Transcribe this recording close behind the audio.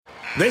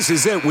This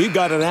is it. We've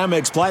got an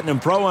Amex Platinum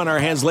Pro on our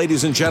hands,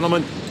 ladies and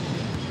gentlemen.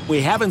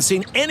 We haven't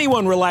seen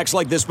anyone relax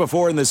like this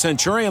before in the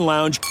Centurion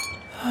Lounge.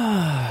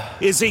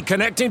 Is he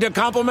connecting to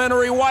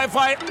complimentary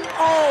Wi-Fi?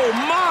 Oh,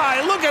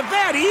 my. Look at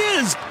that. He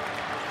is.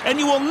 And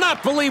you will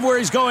not believe where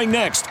he's going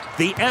next.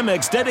 The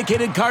Amex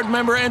dedicated card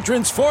member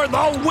entrance for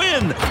the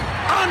win.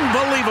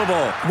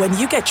 Unbelievable. When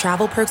you get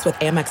travel perks with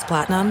Amex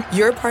Platinum,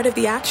 you're part of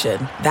the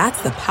action.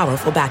 That's the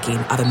powerful backing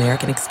of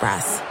American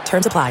Express.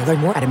 Terms apply. Learn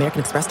more at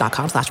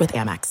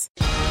americanexpress.com/withAmex.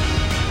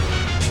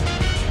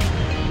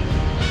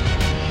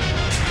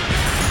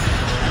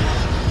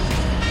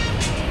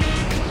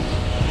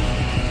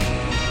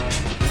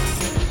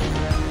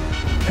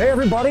 Hey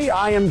everybody,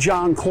 I am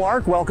John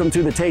Clark. Welcome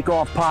to the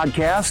Takeoff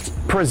Podcast,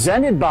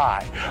 presented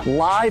by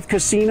Live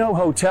Casino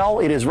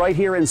Hotel. It is right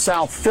here in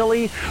South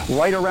Philly,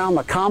 right around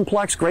the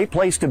complex. Great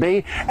place to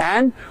be.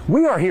 And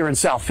we are here in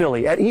South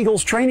Philly at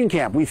Eagles training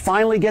camp. We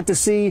finally get to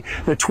see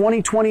the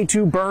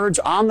 2022 Birds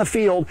on the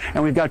field,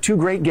 and we've got two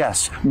great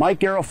guests, Mike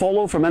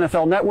Garafolo from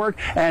NFL Network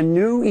and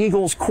new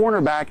Eagles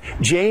cornerback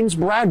James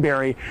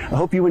Bradberry. I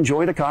hope you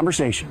enjoy the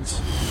conversations.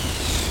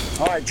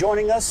 All right,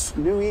 joining us,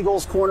 new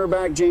Eagles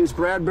cornerback James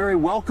Bradberry.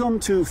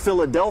 Welcome to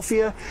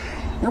Philadelphia.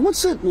 Now,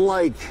 what's it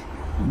like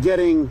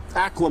getting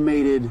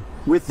acclimated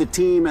with the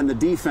team and the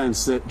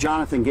defense that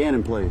Jonathan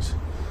Gannon plays?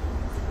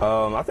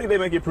 I think they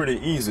make it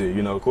pretty easy.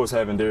 You know, of course,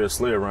 having Darius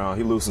Slay around,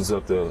 he loosens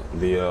up the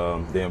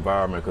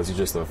environment because he's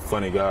just a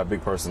funny guy,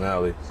 big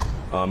personality.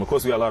 Of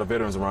course, we got a lot of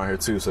veterans around here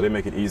too, so they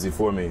make it easy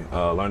for me.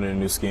 Learning a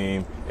new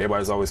scheme,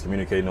 everybody's always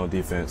communicating on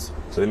defense,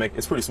 so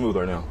it's pretty smooth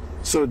right now.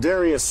 So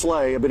Darius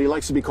Slay, but he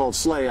likes to be called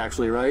Slay,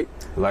 actually, right?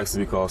 He likes to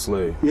be called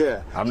Slay.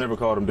 Yeah. I've never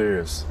called him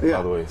Darius,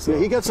 by the way. So. Yeah,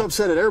 he gets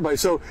upset at everybody.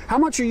 So how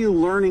much are you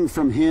learning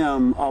from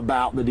him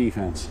about the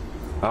defense?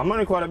 I'm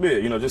learning quite a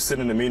bit, just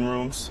sitting in the meeting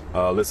rooms,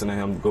 listening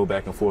to him go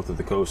back and forth with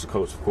the coach,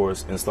 of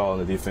course, installing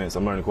the defense.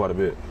 I'm learning quite a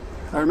bit.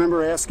 I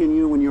remember asking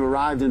you when you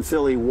arrived in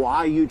Philly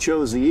why you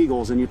chose the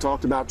Eagles, and you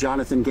talked about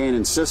Jonathan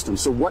Gannon's system.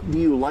 So what do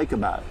you like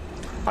about it?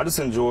 I just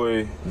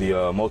enjoy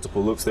the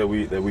multiple looks that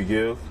we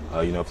give.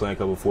 Playing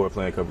cover 4,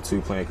 playing cover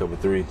 2, playing cover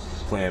 3,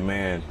 playing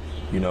man.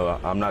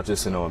 I'm not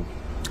just in a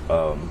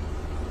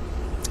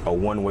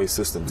one-way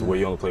system to where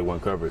you only play one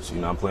coverage.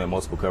 I'm playing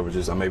multiple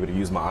coverages. I'm able to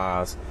use my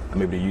eyes.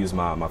 I'm able to use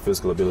my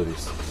physical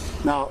abilities.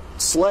 Now,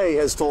 Slay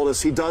has told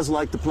us he does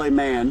like to play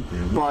man,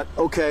 but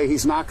okay,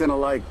 he's not going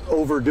to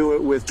overdo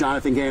it with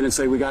Jonathan Gannon and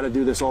say we got to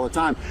do this all the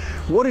time.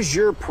 What is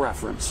your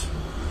preference?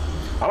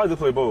 I like to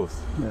play both.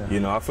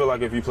 Yeah. I feel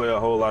like if you play a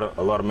lot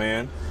of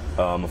man,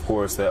 of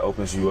course that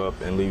opens you up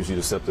and leaves you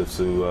receptive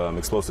to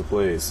explosive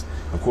plays.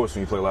 Of course,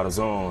 when you play a lot of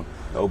zone,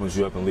 it opens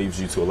you up and leaves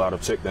you to a lot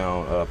of check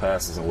down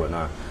passes and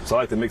whatnot. So I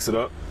like to mix it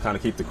up, kind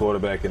of keep the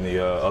quarterback and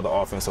the other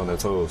offense on their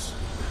toes.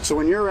 So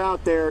when you're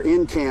out there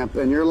in camp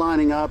and you're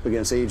lining up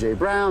against A.J.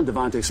 Brown,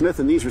 Devontae Smith,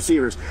 and these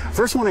receivers,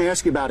 first I want to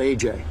ask you about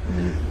A.J.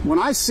 When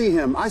I see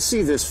him, I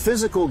see this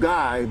physical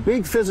guy,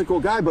 big physical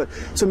guy, but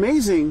it's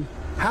amazing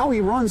how he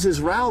runs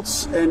his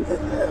routes, and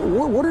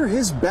what are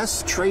his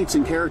best traits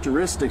and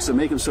characteristics that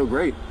make him so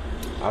great?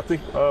 I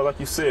think, like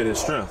you said, his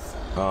strength.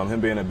 Him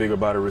being a bigger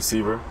body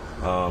receiver,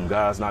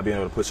 guys not being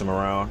able to push him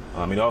around.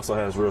 He also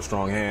has real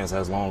strong hands,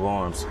 has long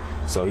arms,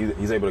 so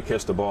he's able to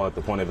catch the ball at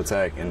the point of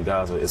attack, and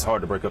guys, it's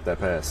hard to break up that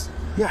pass.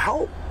 Yeah,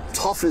 how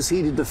tough is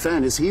he to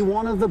defend? Is he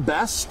one of the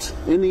best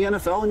in the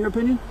NFL, in your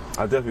opinion?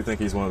 I definitely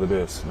think he's one of the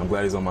best. I'm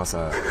glad he's on my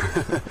side.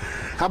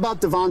 How about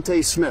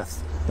Devontae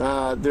Smith?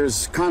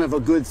 There's kind of a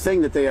good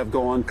thing that they have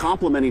going,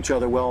 complement each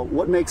other well.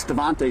 What makes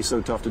Devontae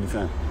so tough to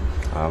defend?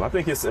 I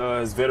think his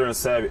veteran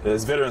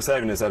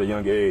savviness at a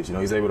young age.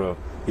 He's able to.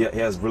 He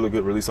has really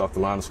good release off the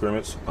line of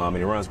scrimmage, and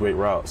he runs great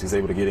routes. He's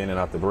able to get in and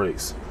out the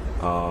breaks,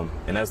 and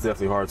that's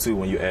definitely hard too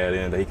when you add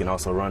in that he can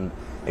also run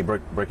and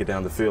break it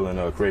down the field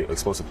and create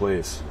explosive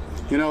plays.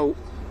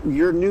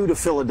 You're new to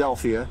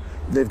Philadelphia.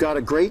 They've got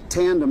a great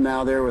tandem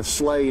now there with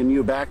Slay and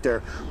you back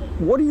there.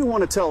 What do you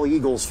want to tell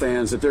Eagles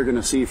fans that they're going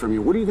to see from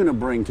you? What are you going to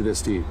bring to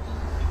this team?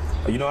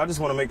 I just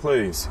want to make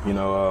plays.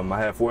 I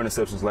had 4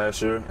 interceptions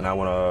last year, and I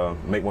want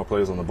to make more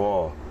plays on the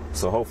ball.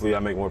 So hopefully I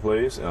make more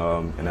plays,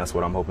 and that's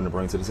what I'm hoping to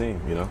bring to the team,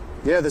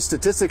 Yeah, the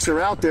statistics are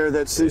out there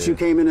that since you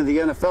came into the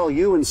NFL,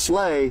 you and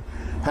Slay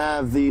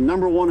have the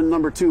number 1 and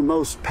number 2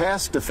 most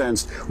pass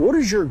defense. What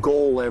is your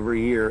goal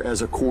every year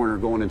as a corner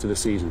going into the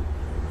season?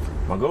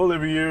 My goal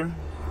every year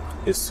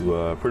is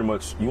to pretty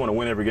much, you want to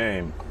win every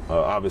game,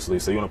 obviously,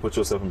 so you want to put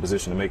yourself in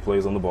position to make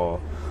plays on the ball,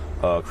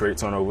 create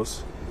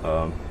turnovers,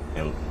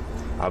 and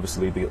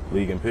obviously the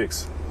league in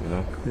picks,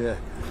 Yeah.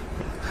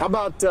 How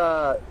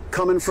about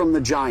coming from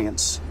the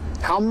Giants?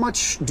 How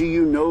much do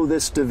you know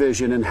this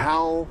division, and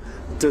how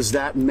does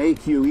that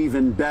make you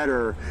even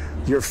better,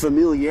 your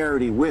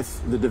familiarity with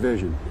the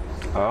division?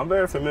 I'm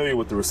very familiar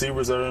with the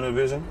receivers that are in the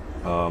division.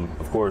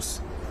 Of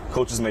course,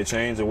 coaches may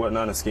change and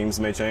whatnot, and schemes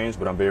may change,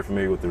 but I'm very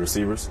familiar with the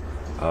receivers.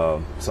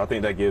 So I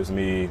think that gives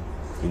me,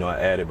 an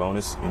added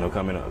bonus,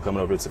 coming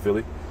over to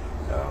Philly.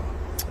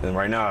 And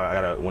right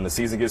now, when the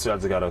season gets here, I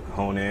just got to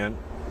hone in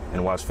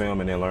and watch film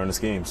and then learn the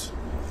schemes.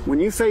 When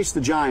you face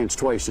the Giants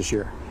twice this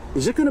year,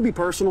 is it going to be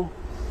personal?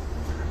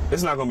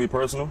 It's not going to be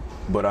personal,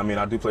 but I mean,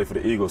 I do play for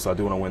the Eagles, so I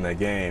do want to win that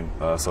game.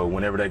 So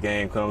whenever that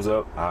game comes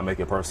up, I make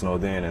it personal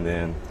then, and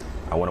then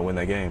I want to win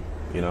that game.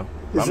 You know,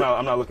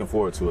 I'm not looking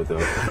forward to it though.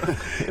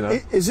 You know?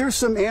 Is there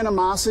some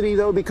animosity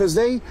though, because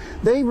they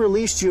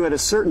released you at a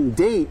certain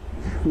date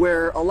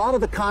where a lot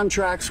of the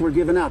contracts were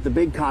given out, the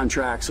big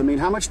contracts? I mean,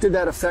 how much did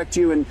that affect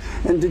you, and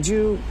did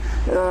you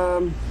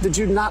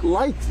not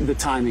like the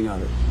timing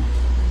of it?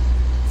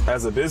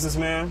 As a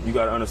businessman, you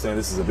got to understand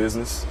this is a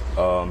business.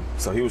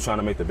 So he was trying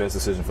to make the best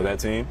decision for that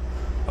team,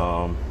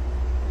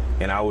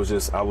 and I was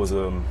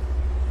a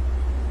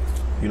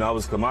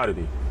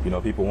commodity. You know,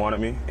 people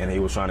wanted me, and he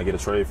was trying to get a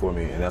trade for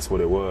me, and that's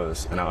what it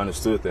was. And I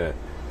understood that.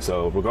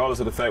 So regardless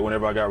of the fact,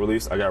 whenever I got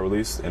released,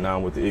 and now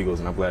I'm with the Eagles,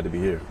 and I'm glad to be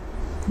here.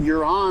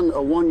 You're on a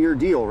 1-year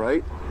deal,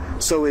 right?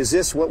 So is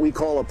this what we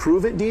call a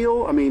prove-it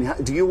deal? I mean,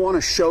 do you want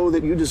to show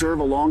that you deserve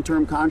a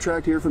long-term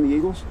contract here from the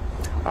Eagles?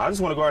 I just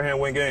want to go out here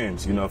and win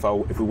games. You know,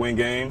 if we win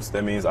games,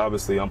 that means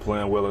obviously I'm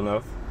playing well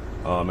enough.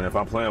 And if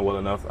I'm playing well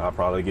enough, I'll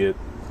probably get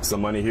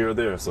some money here or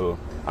there. So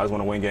I just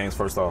want to win games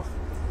first off.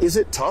 Is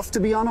it tough to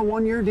be on a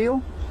 1-year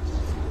deal?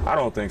 I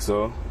don't think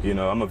so. You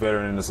know, I'm a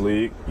veteran in this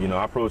league. You know,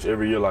 I approach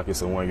every year like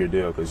it's a 1-year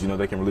deal because, you know,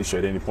 they can release you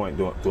at any point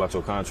throughout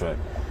your contract.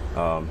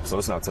 So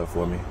it's not tough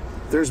for me.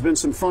 There's been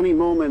some funny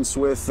moments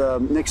with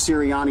Nick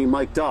Sirianni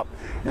mic'd up,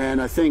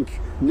 and I think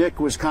Nick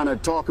was kind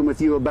of talking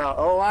with you about,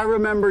 oh, I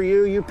remember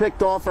you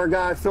picked off our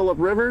guy Phillip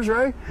Rivers,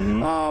 right?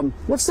 Mm-hmm.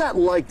 What's that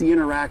like, the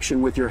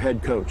interaction with your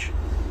head coach?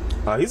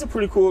 He's a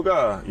pretty cool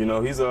guy. You know,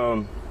 he's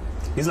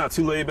not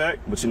too laid back,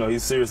 but, you know,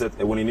 he's serious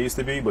when he needs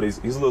to be, but he's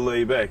a little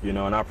laid back, you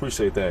know, and I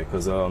appreciate that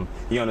because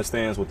he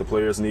understands what the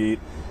players need,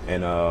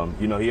 and,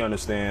 you know, he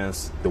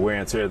understands the wear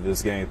and tear that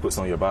this game puts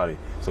on your body.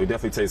 So he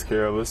definitely takes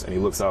care of us, and he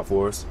looks out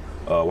for us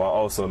while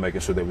also making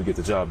sure that we get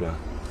the job done.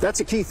 That's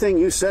a key thing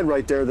you said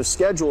right there, the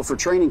schedule for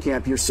training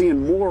camp. You're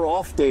seeing more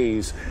off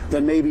days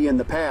than maybe in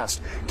the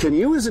past. Can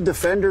you as a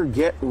defender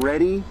get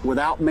ready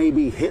without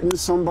maybe hitting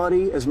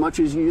somebody as much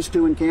as you used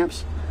to in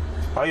camps?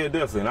 Oh, yeah,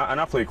 definitely. And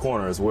I play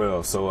corner as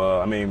well.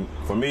 So, I mean,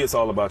 for me, it's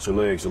all about your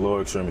legs, your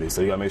lower extremities.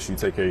 So you got to make sure you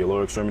take care of your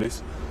lower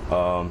extremities.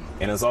 And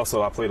it's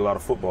also, I played a lot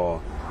of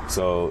football.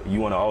 So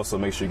you want to also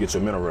make sure you get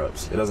your mental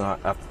reps. It doesn't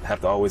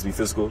have to always be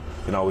physical.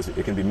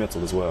 It can be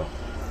mental as well.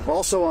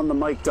 Also on the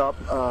mic'd up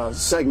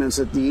segments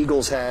that the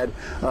Eagles had,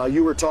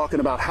 you were talking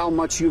about how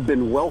much you've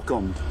been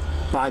welcomed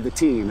by the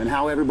team and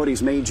how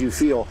everybody's made you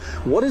feel.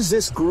 What is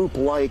this group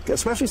like,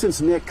 especially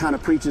since Nick kind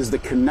of preaches the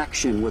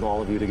connection with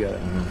all of you together?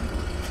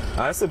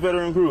 Mm-hmm. It's a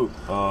veteran group,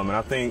 and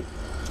I think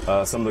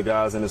some of the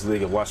guys in this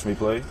league have watched me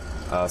play,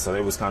 so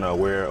they was kind of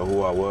aware of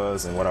who I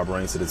was and what I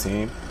bring to the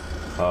team.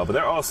 But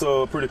they're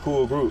also a pretty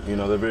cool group. You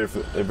know, they're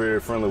very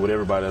friendly with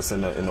everybody that's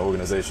in the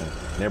organization,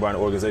 and everybody in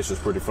the organization is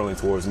pretty friendly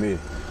towards me.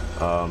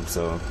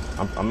 So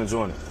I'm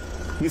enjoying it.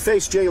 You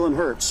faced Jalen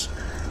Hurts.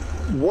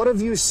 What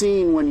have you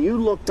seen when you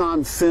looked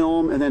on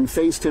film and then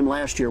faced him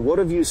last year? What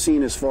have you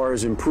seen as far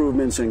as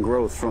improvements and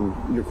growth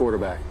from your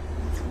quarterback?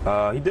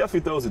 He definitely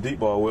throws the deep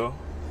ball well.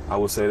 I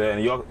would say that.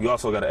 And you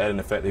also got to add in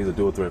the fact that he's a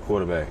dual-threat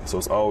quarterback. So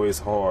it's always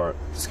hard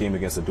to scheme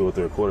against a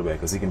dual-threat quarterback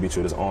because he can beat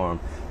you with his arm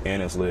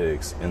and his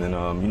legs. And then,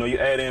 you know, you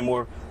add in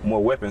more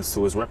weapons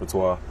to his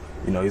repertoire,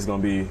 you know, it's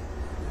going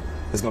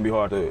to be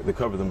hard to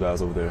cover them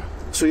guys over there.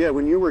 So, yeah,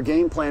 when you were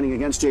game planning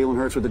against Jalen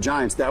Hurts with the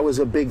Giants, that was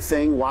a big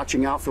thing,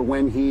 watching out for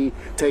when he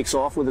takes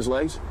off with his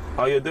legs?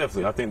 Oh, yeah,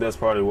 definitely. I think that's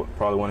probably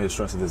one of his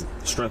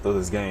strength of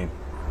his game.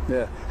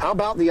 Yeah. How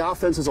about the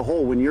offense as a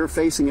whole? When you're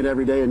facing it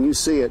every day and you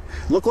see it,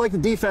 looked like the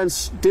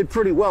defense did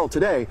pretty well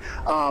today.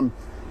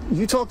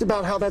 You talked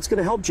about how that's going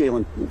to help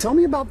Jalen. Tell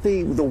me about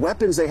the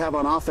weapons they have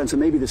on offense and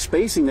maybe the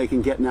spacing they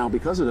can get now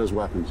because of those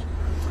weapons.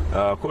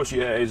 Of course,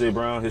 you had A.J.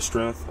 Brown, his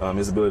strength,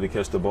 his ability to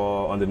catch the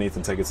ball underneath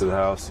and take it to the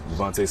house.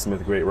 Devontae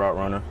Smith, great route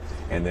runner.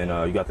 And then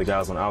you got the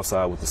guys on the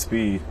outside with the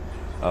speed.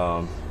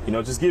 You know,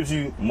 it just gives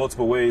you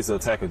multiple ways to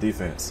attack a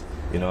defense.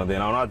 You know, and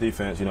then on our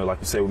defense, you know, like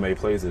you say, we made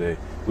plays today.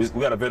 We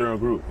got a veteran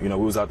group. You know,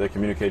 we was out there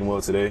communicating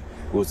well today.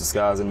 We was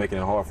disguising, making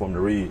it hard for him to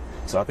read.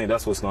 So I think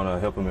that's what's going to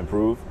help him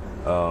improve.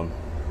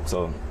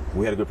 So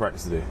we had a good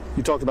practice today.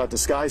 You talked about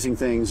disguising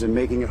things and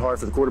making it hard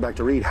for the quarterback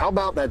to read. How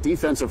about that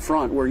defensive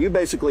front where you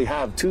basically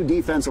have two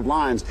defensive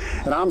lines,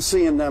 and I'm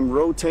seeing them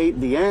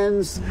rotate the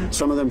ends,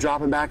 some of them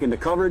dropping back into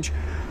coverage.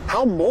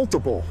 How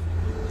multiple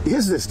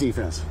is this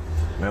defense?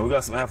 Man, we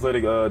got some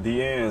athletic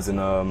DNs and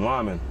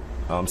linemen.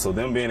 So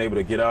them being able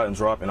to get out and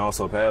drop and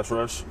also pass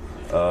rush,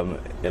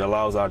 it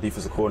allows our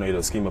defensive coordinator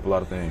to scheme up a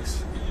lot of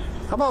things.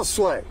 How about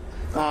Slay?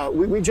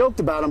 We joked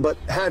about him, but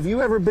have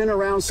you ever been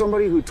around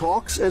somebody who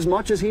talks as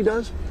much as he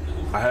does?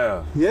 I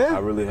have. Yeah? I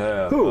really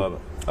have. Who?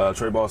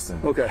 Trey Boston.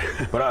 Okay.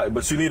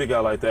 But you need a guy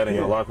like that in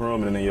your locker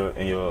room and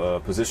in your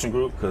position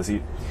group because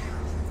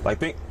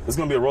it's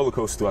going to be a roller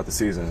coaster throughout the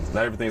season.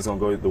 Not everything's going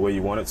to go the way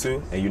you want it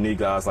to, and you need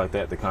guys like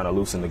that to kind of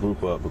loosen the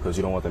group up because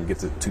you don't want them to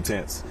get too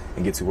tense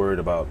and get too worried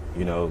about,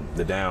 you know,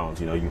 the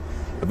downs. You know,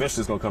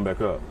 eventually it's going to come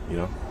back up, you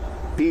know.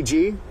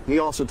 BG, he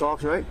also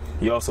talks, right?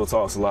 He also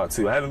talks a lot,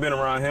 too. I haven't been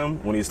around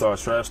him when he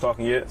starts trash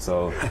talking yet,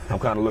 so I'm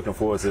kind of looking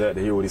forward to that,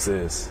 to hear what he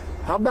says.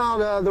 How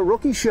about the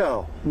rookie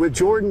show with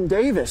Jordan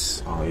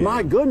Davis? Oh, yeah.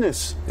 My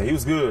goodness. Yeah, he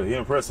was good. He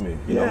impressed me.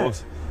 You know,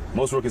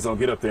 most rookies don't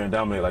get up there and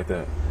dominate like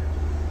that.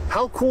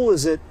 How cool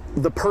is it,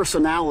 the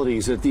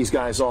personalities that these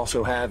guys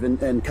also have,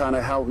 and kind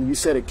of how you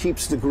said it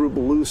keeps the group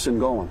loose and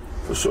going?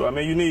 For sure. I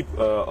mean, you need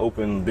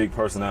open, big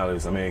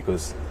personalities. I mean,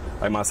 because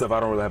like myself, I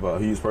don't really have a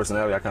huge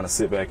personality. I kind of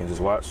sit back and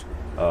just watch.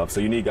 So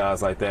you need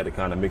guys like that to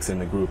kind of mix in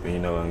the group and, you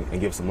know, and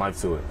give some life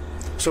to it.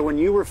 So when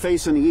you were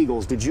facing the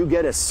Eagles, did you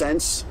get a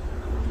sense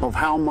of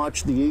how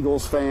much the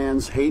Eagles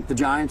fans hate the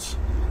Giants?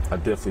 I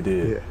definitely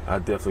did. Yeah. I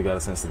definitely got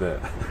a sense of that.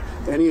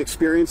 Any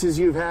experiences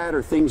you've had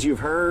or things you've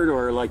heard,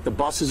 or like the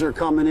buses are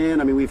coming in?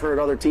 I mean, we've heard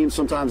other teams,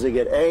 sometimes they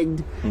get egged.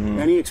 Mm-hmm.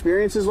 Any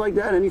experiences like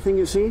that? Anything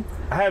you see?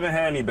 I haven't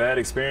had any bad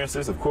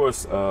experiences. Of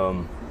course,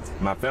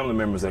 my family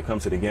members that come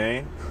to the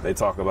game, they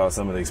talk about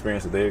some of the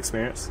experiences they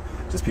experienced,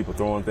 just people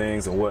throwing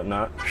things and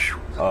whatnot.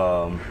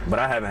 But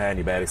I haven't had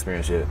any bad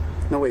experience yet.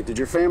 No, wait, did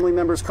your family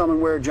members come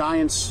and wear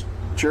Giants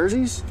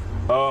jerseys?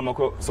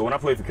 So when I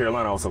played for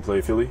Carolina, I also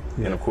played Philly.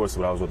 Yeah. And of course,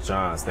 when I was with the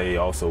Giants, they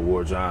also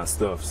wore Giants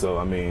stuff. So,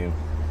 I mean,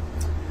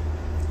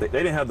 they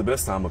didn't have the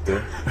best time up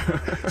there.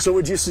 So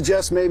would you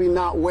suggest maybe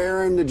not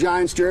wearing the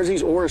Giants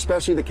jerseys, or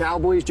especially the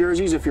Cowboys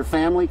jerseys, if your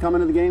family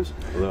coming to the games?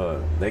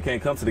 Look, they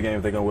can't come to the game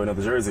if they're going to wear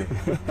another jersey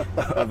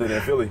other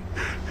than Philly.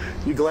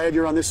 You glad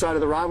you're on this side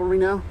of the rivalry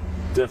now?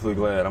 Definitely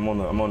glad. I'm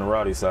on the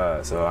rowdy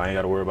side, so I ain't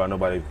got to worry about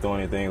nobody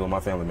throwing anything on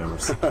my family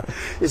members.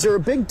 Is there a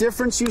big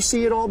difference you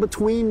see at all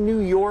between New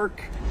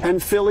York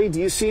and Philly? Do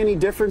you see any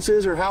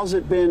differences, or how's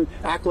it been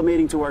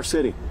acclimating to our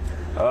city?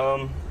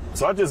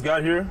 So I just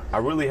got here. I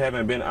really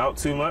haven't been out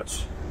too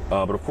much,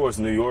 but of course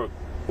New York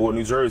or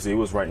New Jersey, it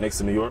was right next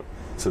to New York,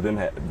 so them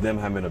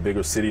having a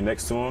bigger city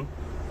next to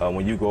them,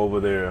 when you go over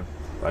there,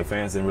 like,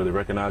 fans didn't really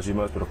recognize you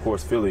much. But of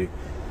course Philly,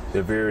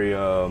 they're very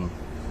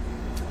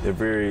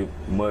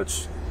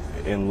much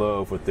in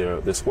love with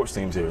their sports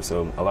teams here,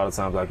 so a lot of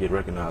times I get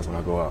recognized when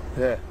I go out.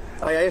 Yeah.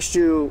 I asked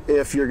you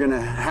if you're going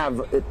to have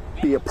it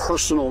be a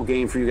personal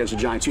game for you against the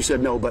Giants. You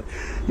said no, but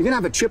you're going to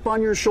have a chip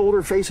on your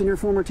shoulder facing your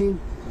former team?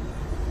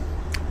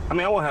 I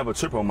mean, I won't have a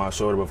chip on my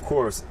shoulder, but of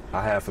course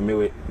I have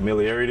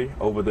familiarity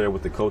over there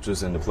with the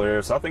coaches and the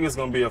players, so I think it's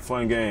going to be a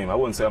fun game. I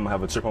wouldn't say I'm going to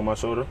have a chip on my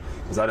shoulder,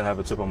 because I didn't have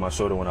a chip on my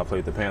shoulder when I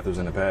played the Panthers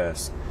in the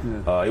past.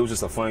 Yeah. It was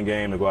just a fun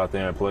game to go out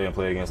there and play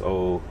against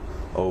old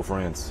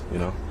friends, you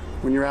know.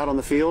 When you're out on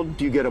the field,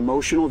 do you get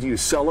emotional? Do you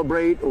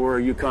celebrate, or are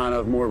you kind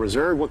of more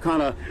reserved? What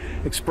kind of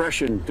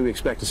expression do we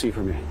expect to see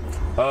from you?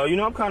 You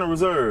know, I'm kind of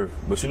reserved,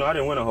 but, you know, I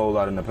didn't win a whole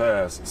lot in the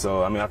past.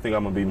 So, I mean, I think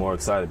I'm going to be more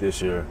excited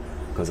this year,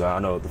 because I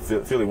know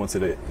Philly went to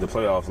the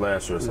playoffs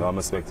last year, so I'm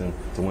expecting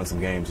to win some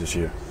games this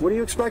year. What are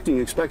you expecting?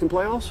 You expecting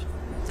playoffs?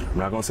 I'm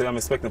not going to say I'm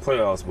expecting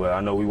playoffs, but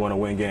I know we want to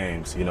win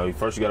games. You know,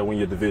 first you got to win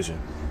your division.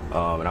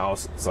 And I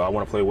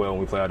want to play well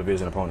when we play our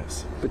division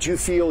opponents. But you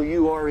feel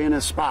you are in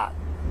a spot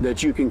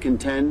that you can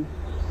contend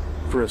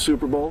for a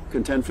Super Bowl,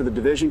 contend for the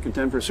division,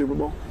 contend for a Super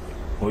Bowl?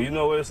 Well, you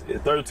know, it's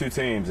 32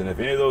 teams, and if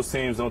any of those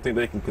teams don't think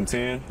they can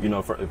contend, you know,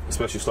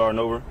 especially starting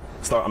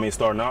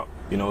out,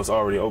 you know, it's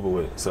already over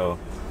with. So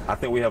I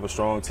think we have a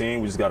strong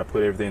team. We just got to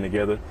put everything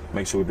together,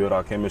 make sure we build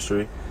our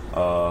chemistry,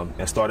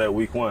 and start at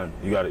week one.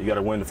 You got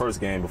to win the first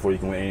game before you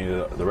can win any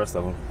of the rest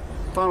of them.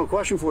 Final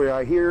question for you.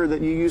 I hear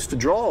that you used to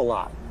draw a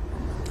lot.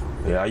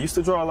 Yeah, I used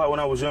to draw a lot when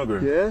I was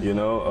younger. Yeah? You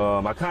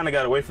know, I kind of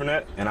got away from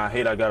that, and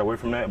I got away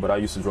from that, but I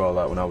used to draw a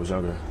lot when I was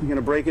younger. You going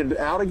to break it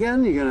out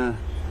again? You going to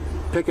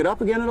pick it up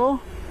again at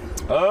all?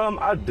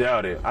 I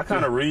doubt it. I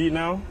kind of read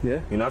now. Yeah.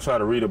 You know, I try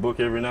to read a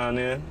book every now and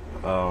then.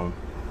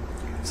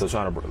 So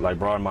trying to, like,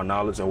 broaden my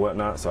knowledge and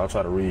whatnot, so I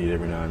try to read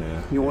every now and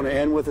then. You want to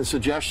end with a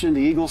suggestion to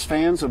Eagles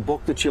fans, a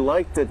book that you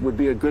like that would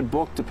be a good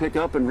book to pick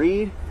up and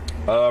read?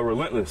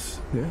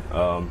 Relentless. Yeah.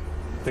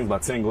 I think by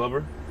Tim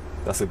Glover.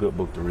 That's a good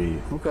book to read.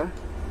 Okay.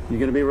 You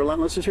going to be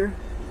relentless this year?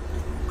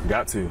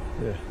 Got to.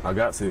 Yeah. I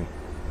got to.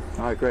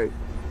 All right, great.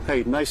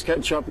 Hey, nice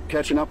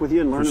catching up with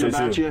you and learning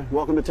about you.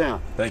 Welcome to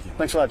town. Thank you.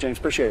 Thanks a lot, James.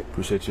 Appreciate it.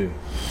 Appreciate you.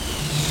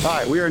 All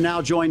right, we are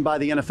now joined by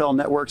the NFL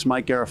Network's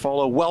Mike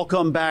Garafolo.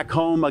 Welcome back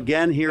home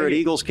again here at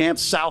Eagles Camp,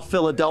 South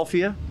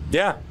Philadelphia.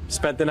 Yeah,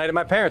 spent the night at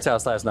my parents'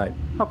 house last night.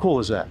 How cool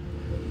is that?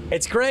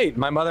 It's great.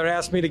 My mother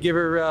asked me to give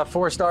her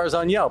 4 stars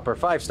on Yelp or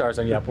 5 stars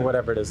on Yelp or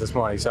whatever it is this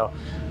morning. So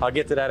I'll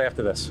get to that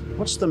after this.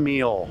 What's the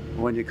meal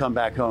when you come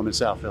back home in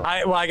South Philly?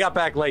 I got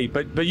back late,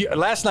 but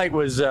last night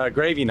was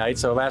gravy night.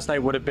 So last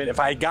night would have been,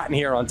 if I had gotten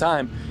here on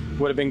time,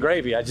 would have been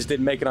gravy. I just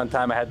didn't make it on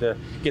time. I had to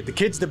get the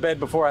kids to bed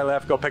before I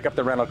left, go pick up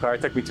the rental car.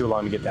 It took me too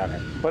long to get down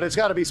here. But it's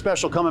got to be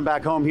special coming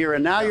back home here.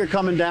 And now you're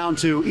coming down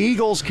to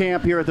Eagles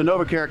Camp here at the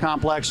NovaCare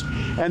Complex,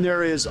 and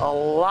there is a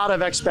lot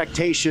of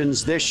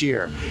expectations this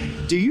year.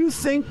 Do you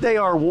think they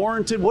are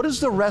warranted? What is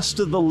the rest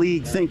of the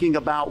league thinking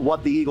about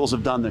what the Eagles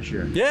have done this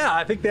year? Yeah,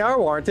 I think they are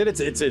warranted.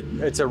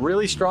 It's a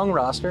really strong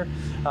roster.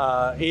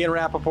 Ian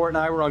Rappaport and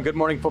I were on Good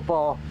Morning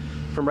Football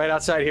from right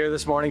outside here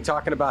this morning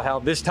talking about how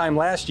this time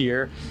last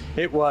year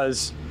it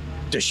was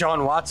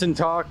Deshaun Watson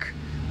talk.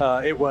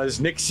 It was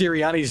Nick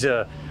Sirianni's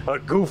a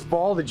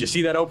goofball. Did you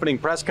see that opening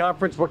press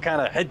conference? What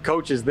kind of head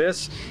coach is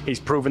this? He's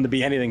proven to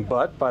be anything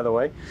but, by the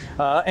way.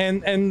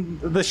 And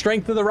the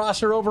strength of the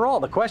roster overall,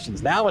 the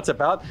questions. Now it's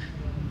about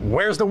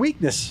where's the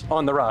weakness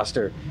on the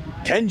roster?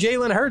 Can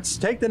Jalen Hurts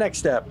take the next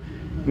step?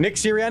 Nick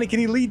Sirianni, can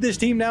he lead this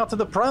team now to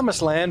the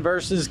promised land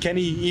versus can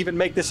he even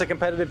make this a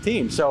competitive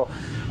team? So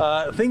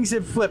things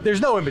have flipped.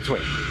 There's no in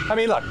between. I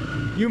mean, look,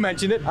 you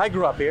mentioned it. I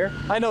grew up here.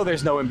 I know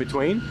there's no in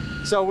between.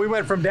 So we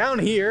went from down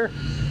here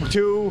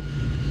to,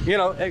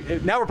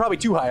 now we're probably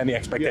too high on the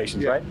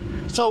expectations, right?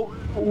 So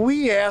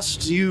we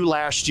asked you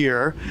last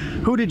year,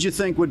 who did you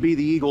think would be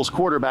the Eagles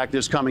quarterback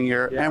this coming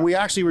year? Yeah. And we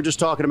actually were just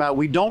talking about,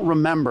 we don't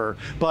remember.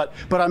 But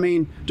I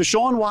mean,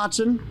 Deshaun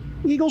Watson,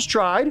 Eagles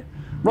tried.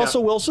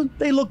 Russell Wilson,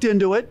 they looked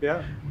into it.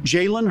 Yeah.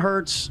 Jalen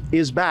Hurts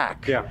is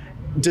back. Yeah.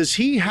 Does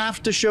he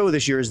have to show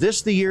this year? Is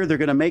this the year they're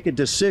going to make a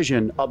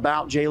decision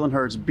about Jalen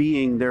Hurts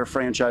being their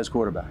franchise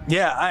quarterback?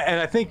 Yeah, and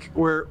I think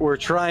we're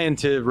trying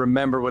to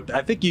remember what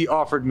I think you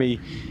offered me.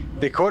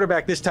 The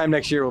quarterback this time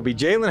next year will be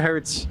Jalen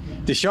Hurts,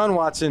 Deshaun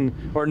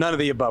Watson, or none of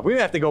the above. We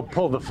have to go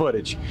pull the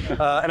footage.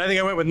 And I think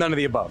I went with none of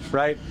the above,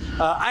 right?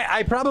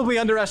 I probably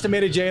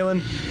underestimated Jalen,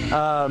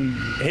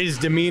 his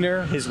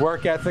demeanor, his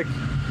work ethic,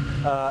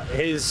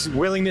 his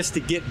willingness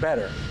to get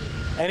better.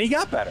 And he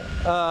got better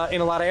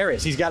in a lot of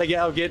areas. He's got to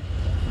get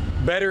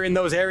better in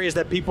those areas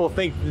that people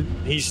think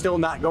he's still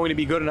not going to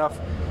be good enough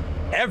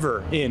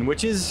ever in,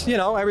 which is,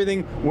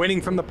 everything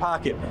winning from the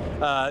pocket,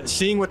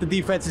 seeing what the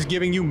defense is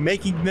giving you,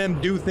 making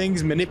them do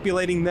things,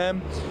 manipulating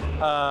them.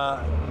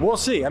 We'll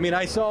see. I mean,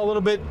 I saw a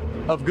little bit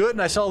of good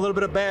and I saw a little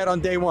bit of bad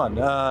on day one.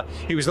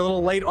 He was a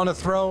little late on a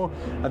throw.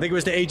 I think it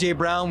was to A.J.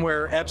 Brown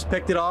where Epps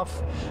picked it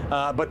off.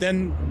 But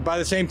then by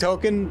the same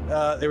token,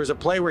 there was a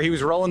play where he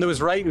was rolling to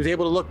his right. He was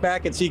able to look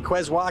back and see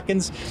Quez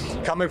Watkins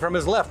coming from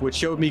his left, which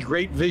showed me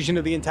great vision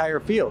of the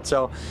entire field.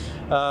 So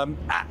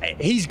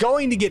he's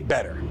going to get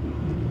better.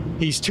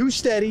 He's too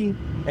steady,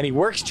 and he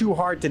works too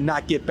hard to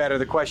not get better.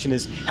 The question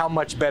is, how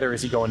much better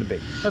is he going to be?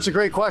 That's a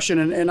great question.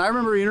 And I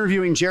remember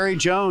interviewing Jerry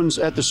Jones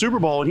at the Super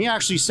Bowl, and he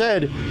actually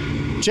said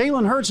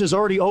Jalen Hurts has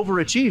already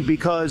overachieved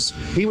because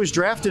he was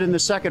drafted in the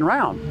second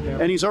round,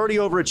 and he's already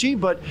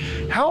overachieved. But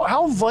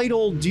how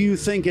vital do you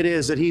think it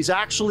is that he's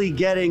actually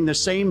getting the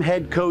same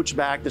head coach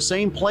back, the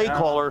same play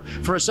caller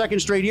for a second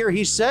straight year?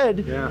 He said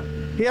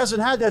he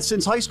hasn't had that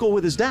since high school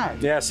with his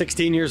dad. Yeah,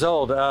 16 years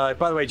old. By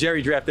the way,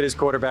 Jerry drafted his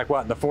quarterback,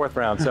 in the fourth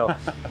round, so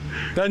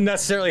doesn't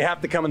necessarily have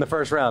to come in the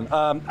first round.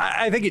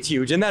 I think it's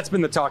huge, and that's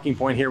been the talking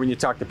point here when you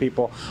talk to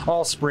people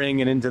all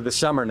spring and into the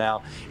summer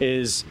now,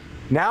 is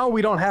now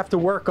we don't have to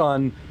work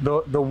on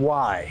the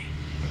why.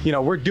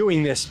 We're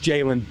doing this,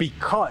 Jalen,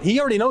 because he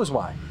already knows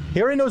why.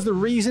 He already knows the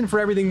reason for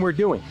everything we're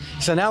doing.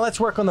 So now let's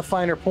work on the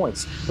finer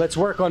points. Let's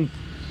work on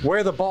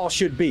where the ball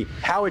should be,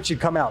 how it should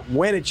come out,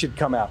 when it should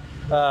come out.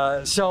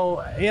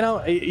 So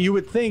you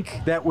would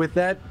think that with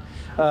that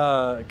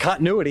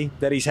continuity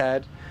that he's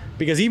had,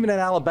 because even at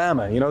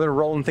Alabama, they're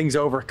rolling things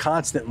over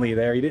constantly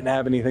there. He didn't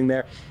have anything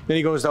there. Then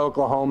he goes to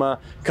Oklahoma,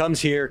 comes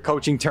here,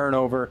 coaching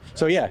turnover.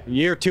 So, yeah,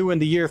 year 2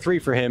 into year 3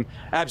 for him,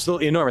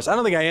 absolutely enormous. I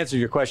don't think I answered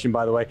your question,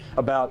 by the way,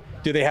 about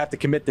do they have to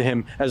commit to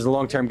him as the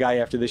long-term guy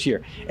after this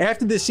year.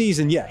 After this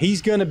season, yeah,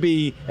 he's going to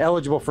be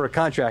eligible for a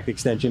contract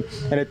extension.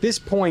 And at this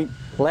point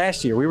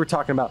last year, we were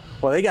talking about,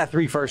 well, they got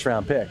 3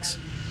 first-round picks.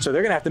 So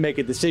they're going to have to make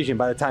a decision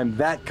by the time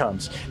that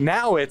comes.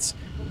 Now at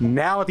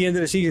the end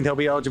of the season, he'll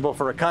be eligible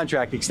for a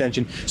contract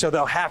extension, so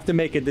they'll have to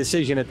make a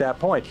decision at that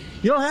point.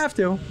 You don't have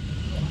to.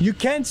 You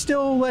can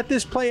still let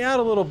this play out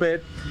a little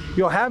bit.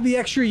 You'll have the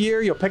extra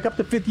year. You'll pick up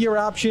the 5th-year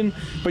option,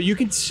 but you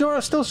can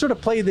still sort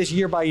of play this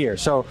year by year.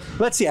 So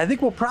let's see. I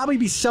think we'll probably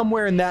be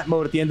somewhere in that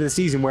mode at the end of the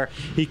season where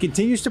he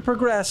continues to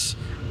progress.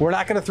 We're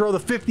not going to throw the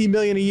 $50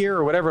 million a year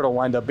or whatever it'll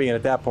wind up being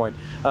at that point.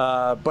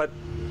 But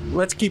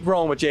let's keep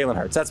rolling with Jalen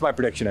Hurts. That's my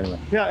prediction anyway.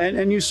 Yeah,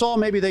 and you saw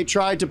maybe they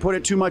tried to put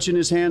it too much in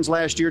his hands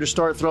last year to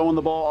start throwing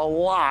the ball a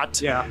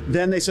lot. Yeah.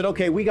 Then they said,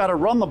 okay, we got to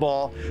run the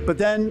ball. But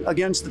then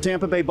against the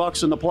Tampa Bay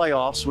Bucs in the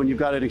playoffs, when you've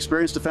got an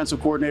experienced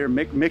defensive coordinator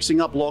mixing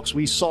up looks,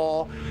 we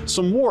saw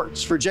some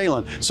warts for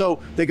Jalen.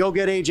 So they go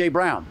get A.J.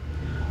 Brown.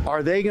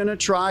 Are they going to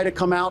try to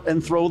come out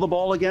and throw the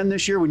ball again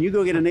this year? When you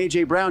go get an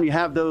A.J. Brown, you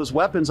have those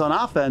weapons on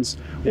offense.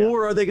 Yeah.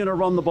 Or are they going to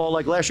run the ball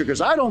like last year? Because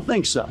I don't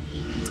think so.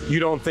 You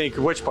don't think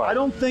which part? I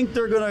don't think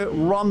they're going to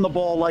run the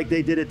ball like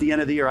they did at the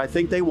end of the year. I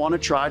think they want to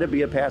try to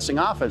be a passing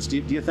offense. Do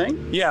you think?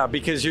 Yeah,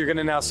 because you're going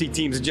to now see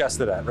teams adjust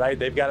to that, right?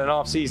 They've got an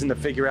offseason to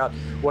figure out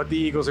what the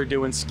Eagles are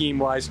doing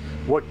scheme-wise,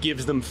 what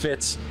gives them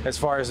fits as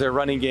far as their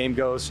running game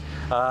goes,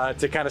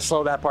 to kind of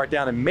slow that part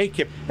down and make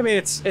it. I mean,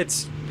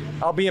 it's.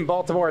 I'll be in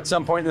Baltimore at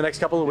some point in the next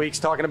couple of weeks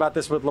talking about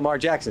this with Lamar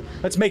Jackson.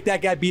 Let's make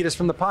that guy beat us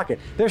from the pocket.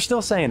 They're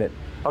still saying it,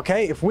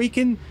 okay? If we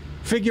can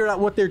figure out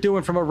what they're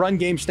doing from a run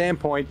game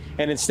standpoint,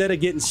 and instead of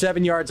getting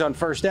 7 yards on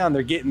first down,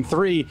 they're getting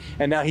 3,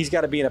 and now he's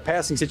got to be in a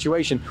passing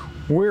situation,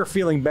 we're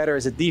feeling better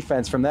as a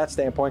defense from that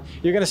standpoint.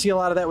 You're going to see a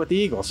lot of that with the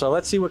Eagles. So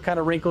let's see what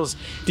kind of wrinkles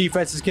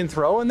defenses can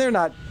throw, and they're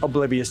not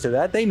oblivious to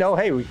that. They know,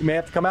 hey, we may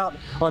have to come out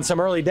on some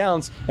early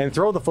downs and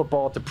throw the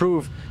football to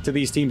prove to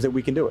these teams that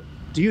we can do it.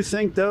 Do you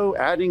think, though,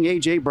 adding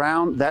A.J.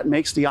 Brown, that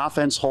makes the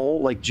offense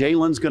whole? Like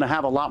Jalen's going to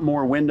have a lot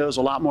more windows,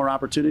 a lot more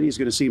opportunities,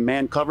 going to see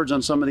man coverage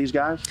on some of these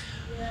guys?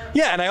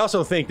 Yeah, and I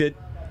also think that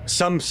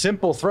some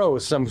simple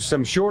throws,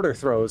 some shorter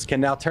throws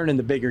can now turn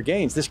into bigger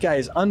gains. This guy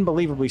is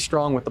unbelievably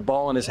strong with the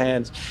ball in his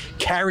hands,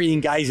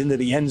 carrying guys into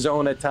the end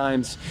zone at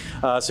times.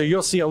 So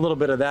you'll see a little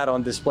bit of that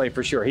on display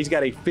for sure. He's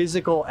got a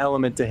physical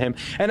element to him,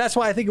 and that's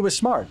why I think it was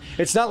smart.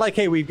 It's not like,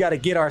 hey, we've got to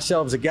get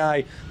ourselves a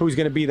guy who's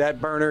going to be that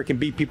burner, can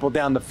beat people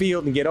down the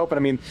field and get open.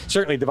 I mean,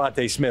 certainly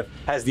Devontae Smith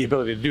has the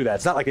ability to do that.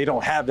 It's not like they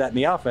don't have that in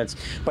the offense,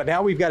 but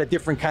now we've got a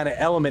different kind of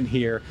element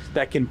here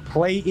that can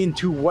play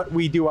into what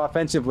we do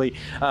offensively.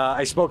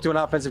 I spoke to an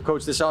offensive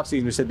coach this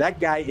offseason who said that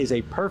guy is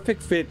a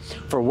perfect fit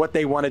for what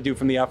they want to do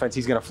from the offense.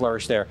 He's going to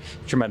flourish there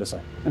tremendously.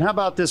 And how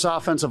about this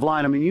offensive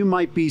line? I mean, you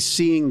might be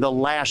seeing the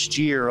last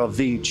year of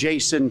the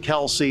Jason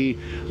Kelce,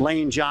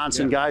 Lane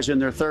Johnson guys in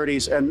their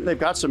 30s, and they've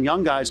got some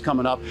young guys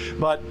coming up,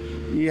 but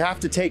you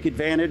have to take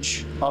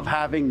advantage of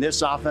having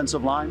this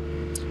offensive line?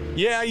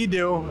 Yeah, you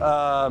do.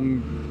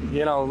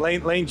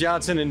 Lane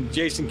Johnson and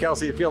Jason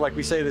Kelce, I feel like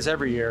we say this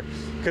every year,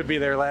 could be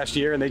their last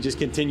year, and they just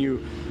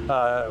continue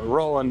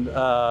rolling.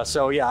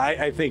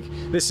 I think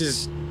this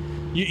is,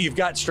 you've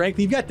got strength,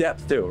 you've got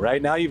depth too,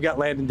 right? Now you've got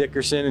Landon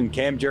Dickerson and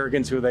Cam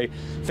Jurgens, who they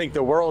think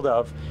the world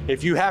of.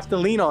 If you have to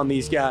lean on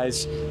these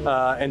guys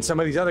and some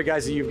of these other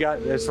guys that you've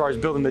got as far as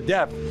building the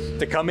depth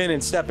to come in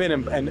and step in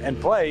and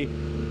play,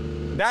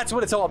 that's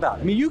what it's all about.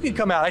 I mean, you can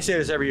come out, I say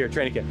this every year at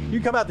training camp, you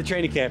can come out to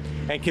training camp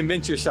and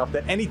convince yourself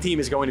that any team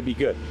is going to be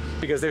good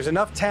because there's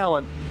enough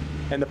talent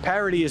and the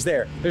parity is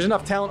there. There's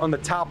enough talent on the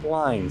top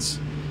lines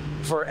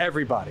for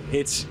everybody.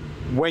 It's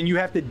when you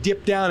have to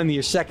dip down into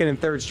your second and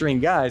third string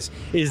guys,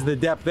 is the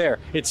depth there?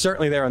 It's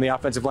certainly there on the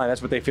offensive line.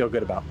 That's what they feel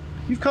good about.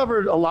 You've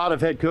covered a lot of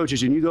head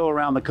coaches, and you go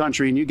around the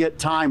country and you get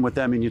time with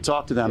them and you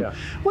talk to them. Yeah.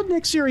 What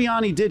Nick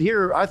Sirianni did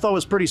here, I thought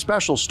was pretty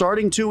special.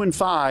 Starting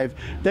 2-5,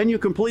 then you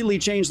completely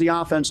change the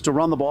offense to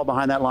run the ball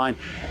behind that line,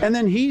 and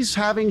then he's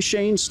having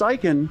Shane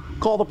Steichen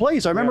call the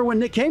plays. I remember when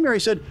Nick came here, he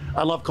said,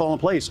 "I love calling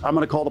plays. I'm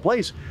going to call the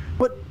plays."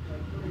 But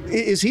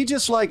is he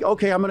just like,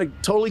 okay, I'm going to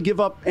totally give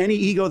up any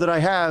ego that I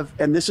have,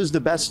 and this is the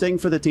best thing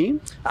for the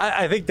team?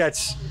 I think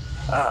that's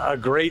a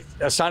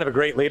sign of a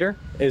great leader,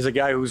 is a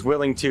guy who's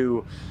willing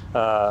to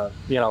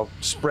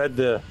spread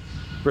the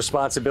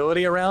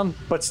responsibility around,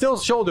 but still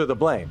shoulder the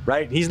blame,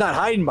 right? He's not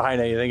hiding behind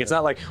anything. It's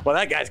not like, well,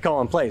 that guy's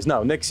calling plays.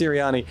 No, Nick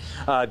Sirianni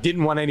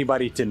didn't want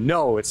anybody to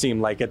know, it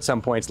seemed like at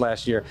some points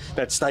last year,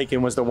 that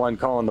Steichen was the one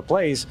calling the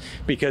plays,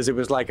 because it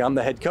was like, I'm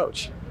the head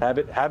coach. Have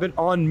it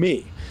on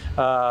me.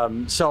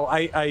 So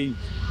I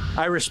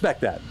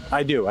respect that.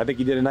 I do. I think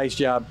he did a nice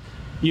job.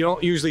 You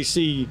don't usually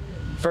see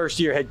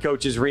first-year head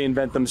coaches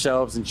reinvent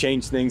themselves and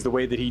change things the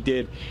way that he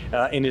did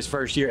in his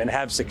first year and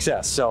have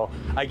success. So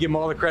I give him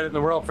all the credit in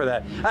the world for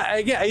that.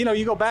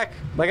 You go back,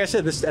 like I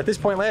said, at this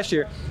point last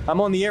year,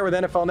 I'm on the air with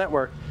NFL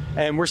Network,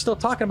 and we're still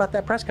talking about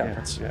that press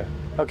conference. Yeah.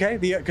 Okay,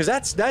 because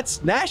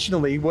that's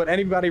nationally what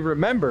anybody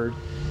remembered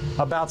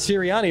about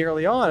Sirianni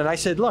early on. And I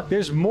said, look,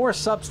 there's more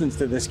substance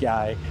to this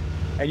guy,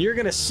 and you're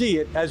going to see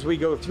it as we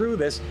go through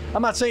this.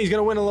 I'm not saying he's going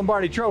to win a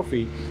Lombardi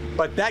Trophy,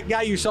 but that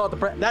guy you saw at the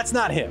press, that's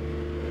not him.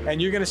 And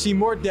you're going to see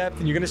more depth,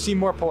 and you're going to see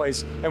more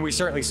poise, and we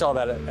certainly saw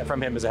that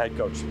from him as a head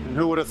coach. And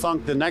who would have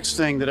thunk the next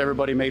thing that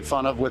everybody made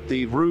fun of with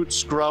the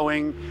roots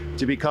growing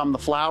to become the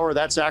flower,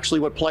 that's actually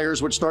what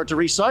players would start to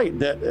recite, and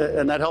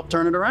that helped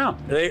turn it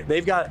around.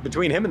 They've got,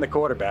 between him and the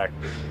quarterback,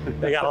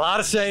 they got a lot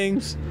of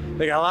sayings,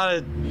 they got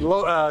a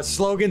lot of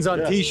slogans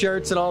on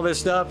T-shirts and all this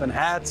stuff and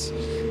hats,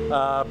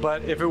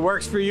 but if it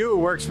works for you, it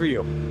works for you.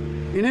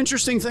 An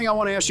interesting thing I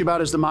want to ask you about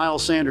is the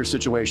Miles Sanders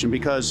situation,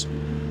 because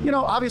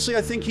obviously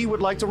I think he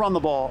would like to run the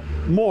ball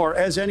more,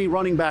 as any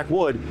running back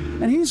would.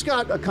 And he's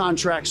got a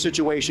contract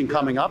situation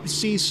coming up. He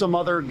sees some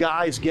other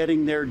guys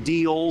getting their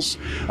deals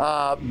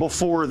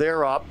before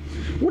they're up.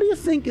 What do you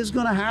think is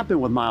going to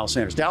happen with Miles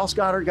Sanders? Dallas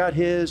Goedert got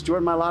his,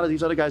 Jordan Mailata,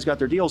 these other guys got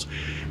their deals.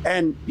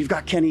 And you've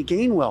got Kenny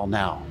Gainwell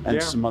now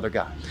and some other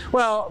guys.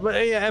 Well,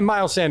 and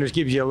Miles Sanders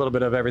gives you a little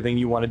bit of everything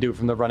you want to do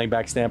from the running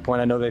back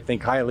standpoint. I know they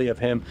think highly of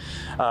him.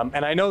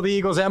 And I know the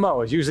Eagles'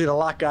 MO is usually to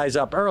lock guys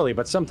up early.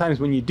 But sometimes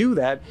when you do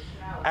that,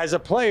 as a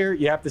player,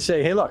 you have to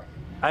say, hey, look,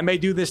 I may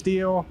do this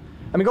deal.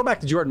 I mean, go back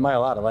to Jordan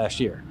Mailata last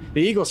year.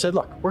 The Eagles said,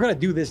 look, we're going to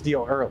do this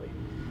deal early,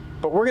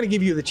 but we're going to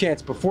give you the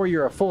chance before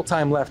you're a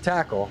full-time left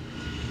tackle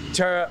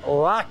to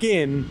lock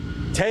in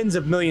tens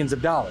of millions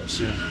of dollars,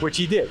 which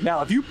he did.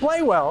 Now, if you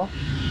play well,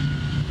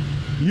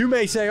 you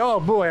may say,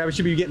 oh, boy, I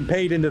should be getting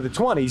paid into the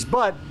 20s,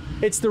 but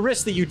it's the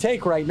risk that you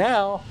take right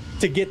now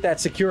to get that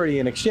security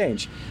in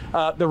exchange.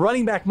 The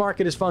running back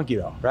market is funky,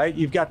 though, right?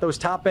 You've got those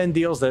top-end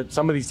deals that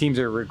some of these teams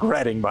are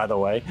regretting, by the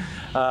way.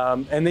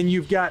 And then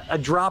you've got a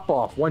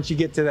drop-off once you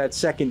get to that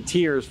second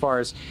tier as far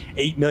as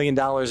 $8 million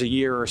a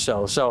year or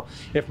so. So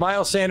if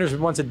Miles Sanders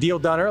wants a deal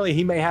done early,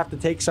 he may have to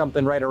take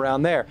something right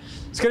around there.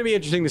 It's going to be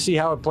interesting to see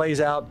how it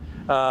plays out.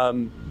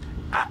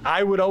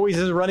 I would always,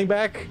 as a running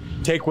back,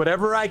 take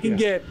whatever I can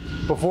get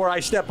before I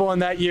step on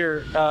that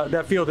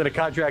field in a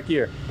contract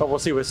year. But we'll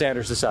see what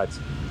Sanders decides.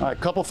 All right,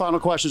 couple final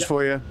questions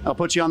for you. I'll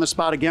put you on the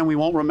spot again. We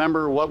won't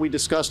remember what we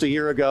discussed a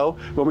year ago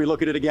when we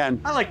look at it again.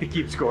 I like to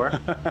keep score.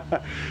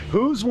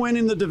 Who's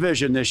winning the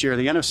division this year,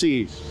 the NFC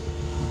East?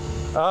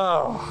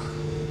 Oh.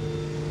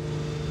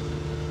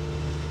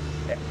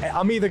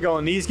 I'm either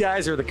going these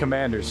guys or the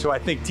Commanders, who I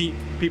think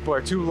people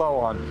are too low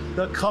on.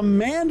 The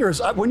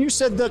Commanders. When you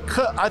said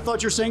I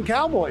thought you were saying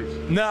Cowboys.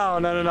 No.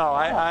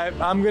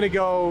 I'm going to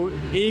go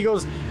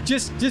Eagles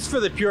just for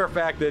the pure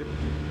fact that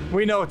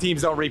we know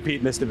teams don't repeat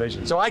in this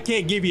division. So I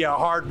can't give you a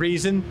hard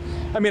reason.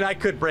 I mean, I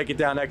could break it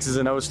down X's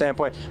and O's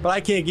standpoint, but I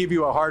can't give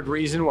you a hard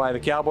reason why the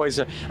Cowboys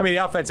are. I mean,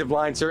 the offensive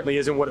line certainly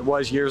isn't what it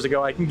was years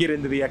ago. I can get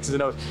into the X's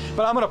and O's,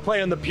 but I'm going to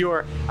play on the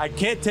pure. I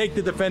can't take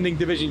the defending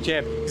division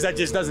champ because that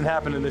just doesn't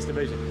happen in this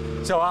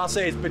division. So I'll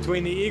say it's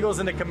between the Eagles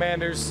and the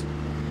Commanders.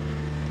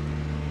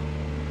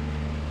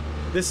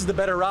 This is the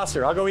better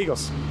roster. I'll go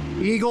Eagles.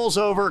 Eagles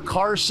over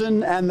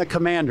Carson and the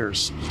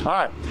Commanders. All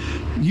right.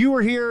 You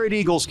were here at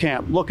Eagles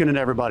camp looking at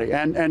everybody,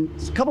 and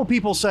a couple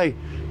people say,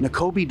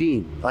 Nakobe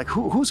Dean, like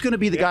who's going to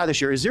be the guy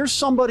this year? Is there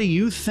somebody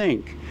you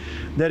think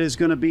that is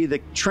going to be the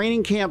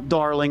training camp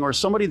darling, or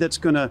somebody that's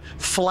going to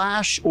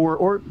flash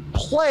or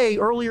play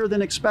earlier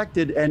than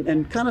expected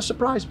and kind of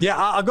surprise people? Yeah,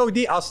 I'll go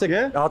deep. I'll stick.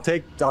 Yeah. I'll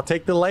take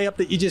the layup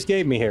that you just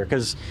gave me here,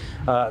 because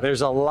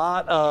there's a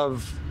lot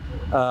of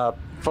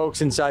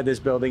folks inside this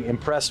building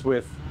impressed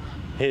with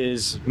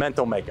his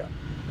mental makeup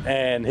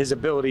and his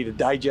ability to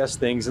digest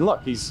things. And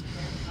look, he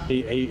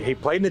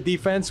played in a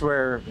defense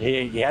where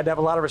he had to have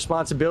a lot of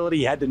responsibility.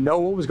 He had to know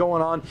what was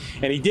going on,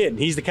 and he did.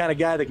 He's the kind of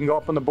guy that can go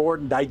up on the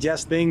board and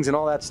digest things and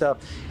all that stuff.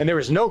 And there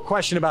was no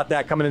question about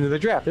that coming into the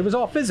draft. It was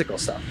all physical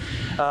stuff.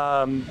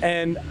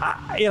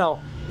 The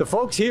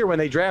folks here, when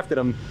they drafted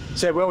him,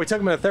 said, well, we took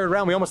him in the third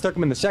round. We almost took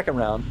him in the second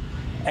round.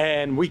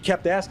 And we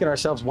kept asking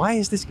ourselves, why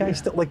is this guy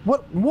still, like,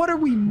 what are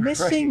we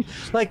missing?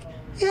 Right. Like,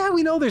 yeah,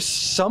 we know there's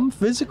some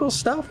physical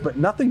stuff, but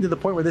nothing to the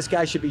point where this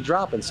guy should be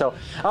dropping. So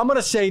I'm going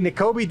to say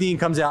Nakobe Dean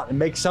comes out and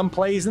makes some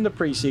plays in the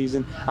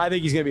preseason. I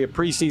think he's going to be a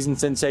preseason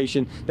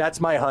sensation.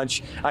 That's my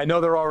hunch. I know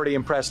they're already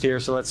impressed here,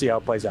 so let's see how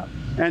it plays out.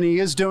 And he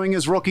is doing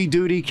his rookie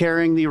duty,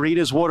 carrying the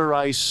Rita's water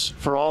ice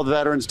for all the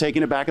veterans,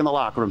 taking it back in the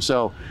locker room.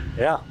 So,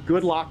 yeah,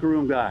 good locker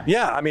room guy.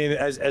 Yeah, I mean,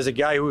 as a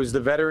guy who was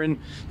the veteran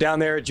down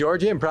there at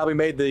Georgia and probably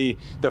made the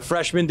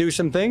freshmen do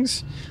some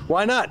things,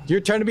 why not? Your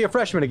turn to be a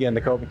freshman again,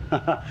 Nakobe.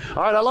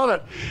 All right, I love it.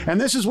 And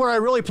this is where I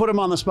really put him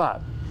on the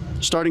spot.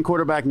 Starting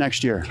quarterback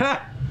next year.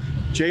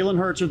 Jalen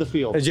Hurts or the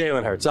field?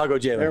 Jalen Hurts. I'll go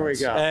Jalen Hurts.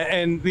 There we go.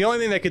 And the only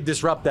thing that could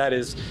disrupt that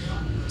is,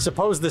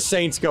 suppose the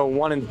Saints go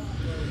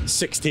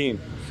 1-16.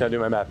 Can I do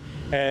my math?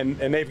 And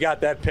they've got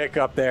that pick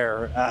up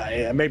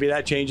there. Maybe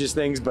that changes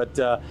things, but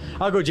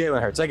I'll go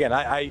Jalen Hurts. Again,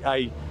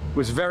 I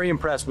was very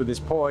impressed with his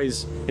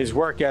poise, his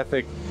work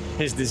ethic,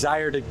 his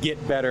desire to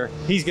get better.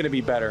 He's going to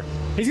be better.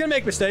 He's going to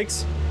make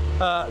mistakes.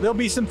 There'll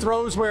be some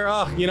throws where,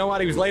 you know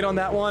what, he was late on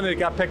that one and it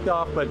got picked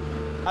off, but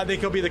I think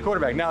he'll be the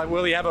quarterback. Now,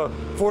 will he have a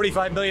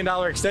 $45 million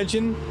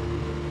extension?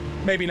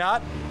 Maybe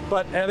not,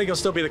 but I think he'll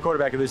still be the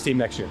quarterback of this team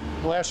next year.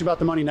 We'll ask you about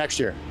the money next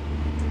year.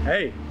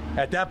 Hey,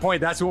 at that point,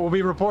 that's what we'll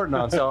be reporting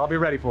on, so I'll be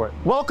ready for it.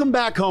 Welcome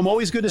back home.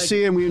 Always good to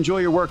see you, and we enjoy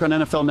your work on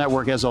NFL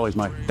Network, as always,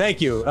 Mike. Thank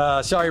you.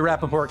 Sorry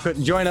Rappaport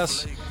couldn't join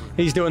us.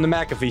 He's doing the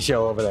McAfee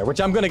show over there, which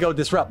I'm going to go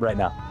disrupt right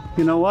now.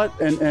 You know what?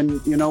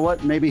 And you know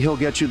what? Maybe he'll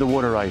get you the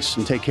water ice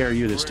and take care of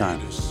you this time.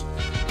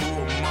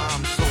 Oh,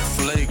 mom, so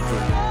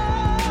flagrant.